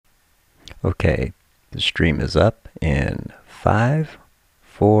Okay, the stream is up in 5,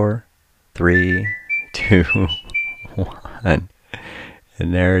 4, 3, 2, 1.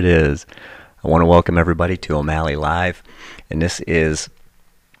 And there it is. I want to welcome everybody to O'Malley Live. And this is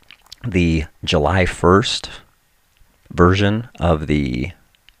the July 1st version of the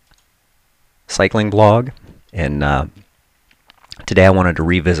cycling blog. And today I wanted to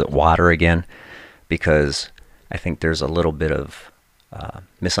revisit water again because I think there's a little bit of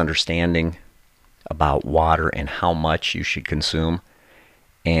misunderstanding about water and how much you should consume.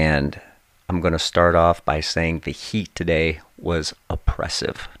 And I'm going to start off by saying the heat today was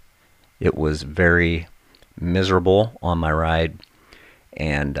oppressive. It was very miserable on my ride,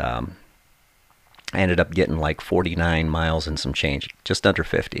 and I ended up getting like 49 miles and some change, just under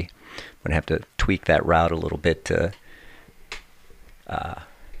 50. I'm going to have to tweak that route a little bit to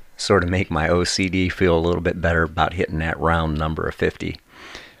sort of make my OCD feel a little bit better about hitting that round number of 50.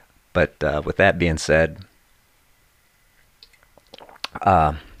 But with that being said,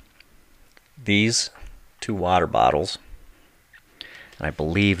 these two water bottles, and I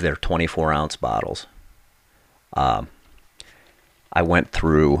believe they're 24-ounce bottles, I went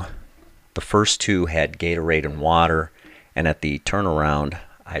through, the first two had Gatorade and water, and at the turnaround,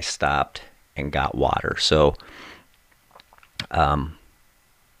 I stopped and got water. So,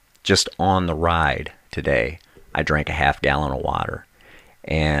 just on the ride today, I drank a half gallon of water.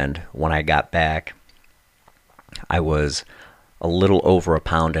 And when I got back, I was a little over 1.5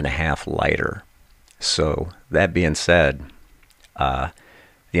 pounds lighter. So that being said, the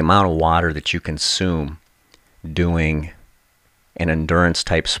amount of water that you consume doing an endurance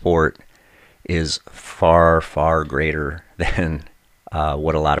type sport is far, far greater than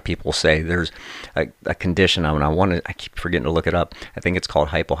what a lot of people say. There's a condition, I keep forgetting to look it up. I think it's called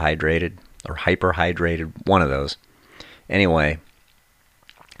hypohydrated or hyperhydrated, one of those. Anyway,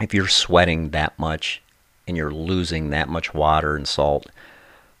 if you're sweating that much and you're losing that much water and salt,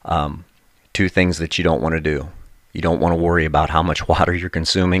 two things that you don't want to do. You don't want to worry about how much water you're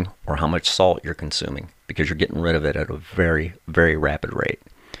consuming or how much salt you're consuming, because you're getting rid of it at a very, very rapid rate.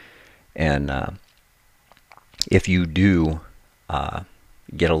 And if you do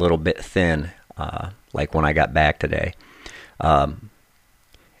get a little bit thin, like when I got back today,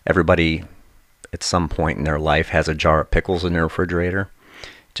 everybody at some point in their life has a jar of pickles in their refrigerator.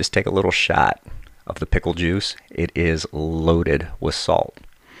 Just take a little shot of the pickle juice. It is loaded with salt.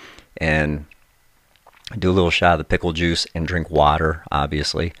 And do a little shot of the pickle juice and drink water,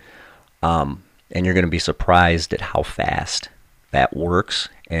 obviously. And you're going to be surprised at how fast that works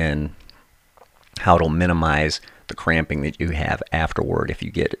and how it'll minimize the cramping that you have afterward if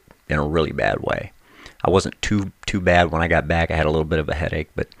you get it in a really bad way. I wasn't too bad when I got back. I had a little bit of a headache,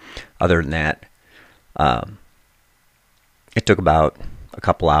 but other than that, it took about a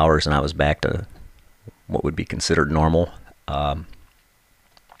couple hours and I was back to what would be considered normal.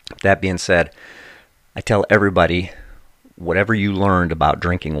 That being said, I tell everybody, whatever you learned about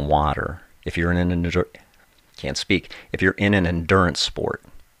drinking water, if you're in an if you're in an endurance sport,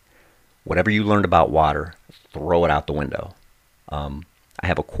 whatever you learned about water, throw it out the window. I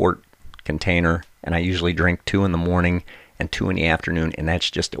have a quart container, and I usually drink 2 in the morning and 2 in the afternoon, and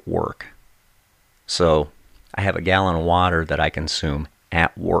that's just at work. So I have a gallon of water that I consume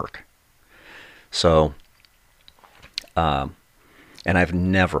at work. So, and I've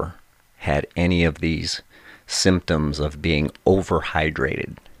never had any of these symptoms of being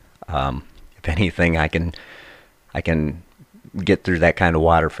overhydrated. If anything, I can get through that kind of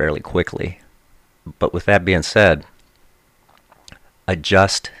water fairly quickly. But with that being said,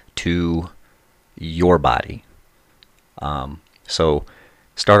 adjust to your body. So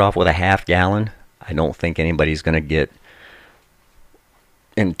start off with a half gallon. I don't think anybody's going to get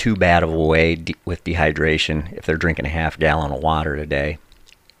in too bad of a way with dehydration if they're drinking a half gallon of water today.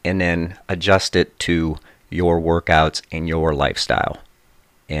 And then adjust it to your workouts and your lifestyle,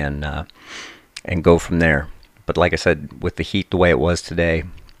 and go from there. But like I said, with the heat the way it was today,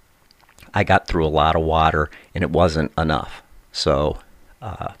 I got through a lot of water and it wasn't enough. So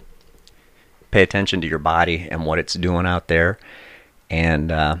pay attention to your body and what it's doing out there.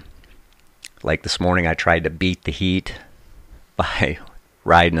 And like this morning, I tried to beat the heat by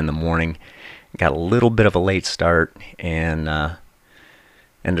riding in the morning. Got a little bit of a late start and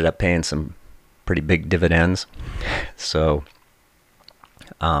ended up paying some pretty big dividends. So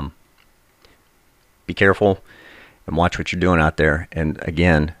be careful and watch what you're doing out there. And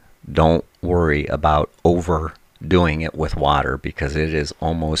again, don't worry about overdoing it with water, because it is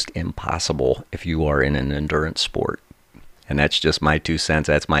almost impossible if you are in an endurance sport. And that's just my 2 cents.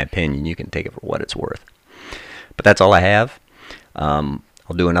 That's my opinion. You can take it for what it's worth. But that's all I have.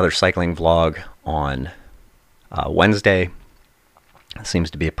 I'll do another cycling vlog on Wednesday. It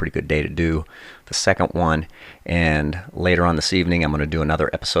seems to be a pretty good day to do the second one. And later on this evening, I'm going to do another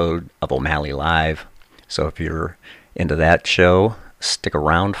episode of O'Malley Live. So if you're into that show, stick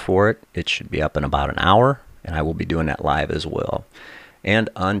around for it. It should be up in about an hour, and I will be doing that live as well. And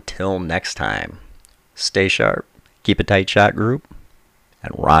until next time, stay sharp, keep a tight shot, group,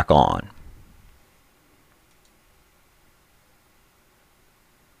 and rock on.